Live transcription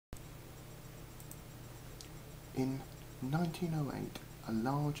In 1908, a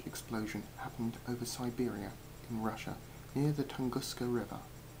large explosion happened over Siberia in Russia, near the Tunguska River.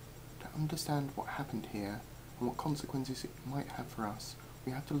 To understand what happened here and what consequences it might have for us,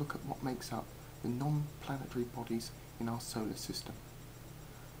 we have to look at what makes up the non-planetary bodies in our solar system.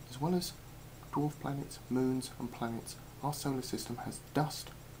 As well as dwarf planets, moons and planets, our solar system has dust,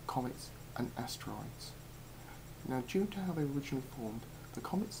 comets and asteroids. Now, due to how they originally formed, the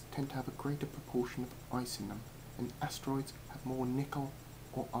comets tend to have a greater proportion of ice in them, and asteroids have more nickel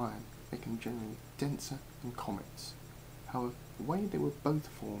or iron, making them generally denser than comets. However, the way they were both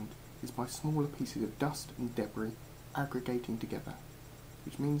formed is by smaller pieces of dust and debris aggregating together,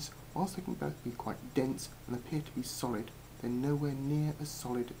 which means whilst they can both be quite dense and appear to be solid, they're nowhere near as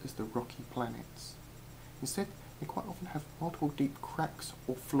solid as the rocky planets. Instead, they quite often have multiple deep cracks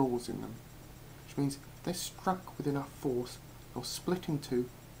or flaws in them, which means if they're struck with enough force, they'll split in two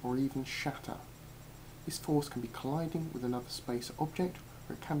or even shatter. This force can be colliding with another space object,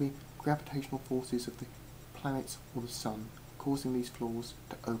 or it can be gravitational forces of the planets or the sun, causing these flaws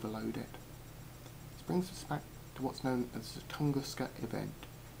to overload it. This brings us back to what's known as the Tunguska event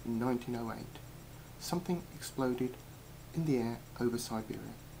in 1908. Something exploded in the air over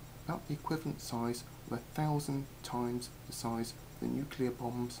Siberia, about the equivalent size of 1,000 times the size of the nuclear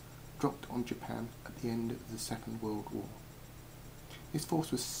bombs dropped on Japan at the end of the Second World War. This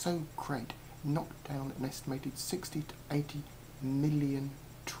force was so great, it knocked down an estimated 60 to 80 million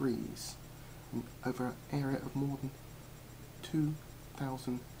trees over an area of more than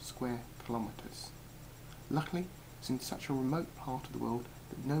 2,000 square kilometres. Luckily, it's in such a remote part of the world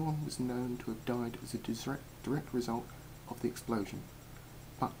that no one was known to have died as a direct result of the explosion,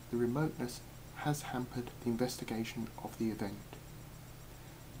 but the remoteness has hampered the investigation of the event.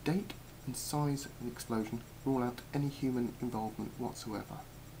 Date and size of the explosion rule out any human involvement whatsoever.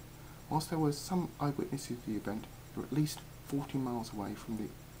 Whilst there were some eyewitnesses of the event, they were at least 40 miles away from the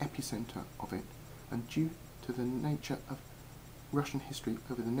epicentre of it, and due to the nature of Russian history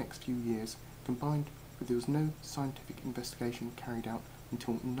over the next few years, combined with there was no scientific investigation carried out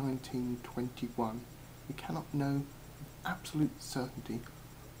until 1921, we cannot know with absolute certainty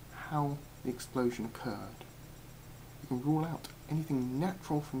how the explosion occurred. We can rule out anything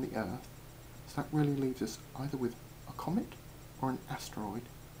natural from the Earth, so that really leaves us either with a comet or an asteroid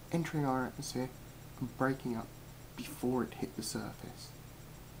entering our atmosphere and breaking up before it hit the surface.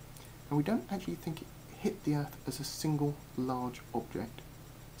 And we don't actually think it hit the Earth as a single large object,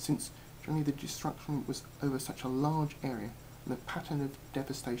 since generally the destruction was over such a large area and the pattern of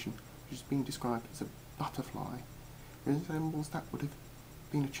devastation, which is being described as a butterfly, resembles that would have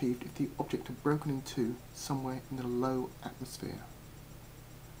been achieved if the object had broken in two somewhere in the low atmosphere.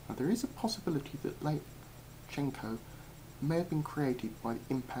 Now, there is a possibility that Lake Chenko may have been created by the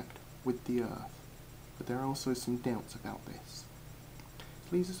impact with the Earth, but there are also some doubts about this.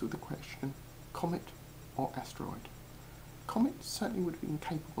 This leaves us with the question, comet or asteroid? Comet certainly would have been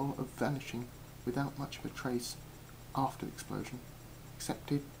capable of vanishing without much of a trace after the explosion,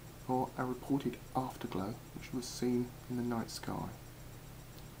 except for a reported afterglow which was seen in the night sky.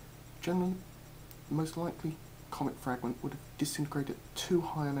 Generally, the most likely comet fragment would have disintegrated at too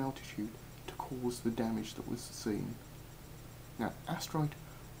high an altitude to cause the damage that was seen. Now, asteroid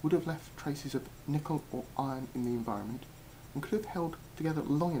would have left traces of nickel or iron in the environment and could have held together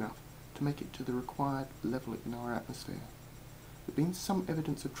long enough to make it to the required level in our atmosphere. There has been some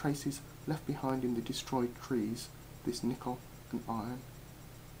evidence of traces left behind in the destroyed trees, this nickel and iron,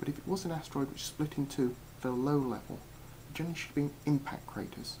 but if it was an asteroid which split in two at a low level, there generally should have been impact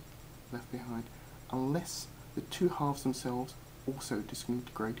craters left behind, unless the two halves themselves also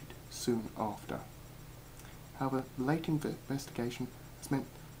disintegrated soon after. However, late investigation has meant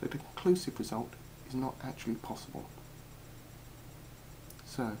that a conclusive result is not actually possible.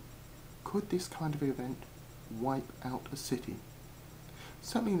 So, could this kind of event wipe out a city?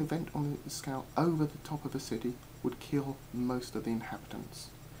 Certainly an event on the scale over the top of a city would kill most of the inhabitants.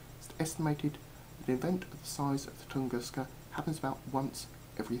 It's estimated that an event of the size of the Tunguska happens about once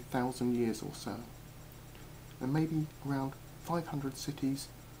every 1,000 years or so. There may be around 500 cities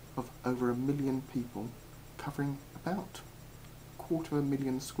of over 1 million people, covering about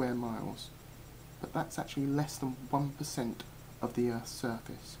 250,000 square miles, but that's actually less than 1% of the Earth's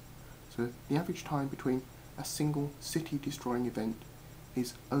surface. So the average time between a single city-destroying event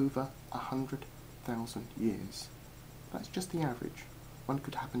is over 100,000 years. That's just the average. One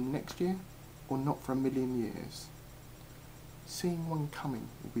could happen next year, or not for 1 million years. Seeing one coming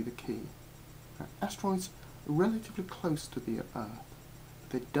will be the key. Now, asteroids are relatively close to the Earth, but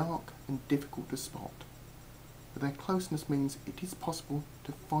they're dark and difficult to spot. But their closeness means it is possible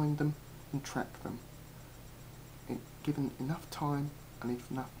to find them and track them. given enough time and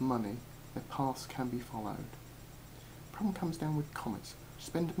enough money, their paths can be followed. The problem comes down with comets, which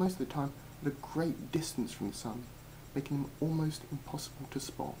spend most of the time at a great distance from the Sun, making them almost impossible to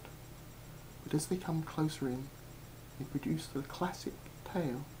spot. But as they come closer in, they produce the classic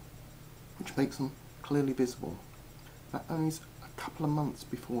tail, which makes them clearly visible. That only is a couple of months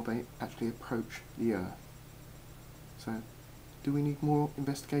before they actually approach the Earth. So, do we need more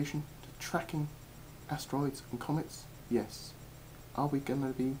investigation to tracking asteroids and comets? Yes. Are we going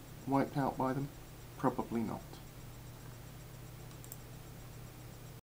to be wiped out by them? Probably not.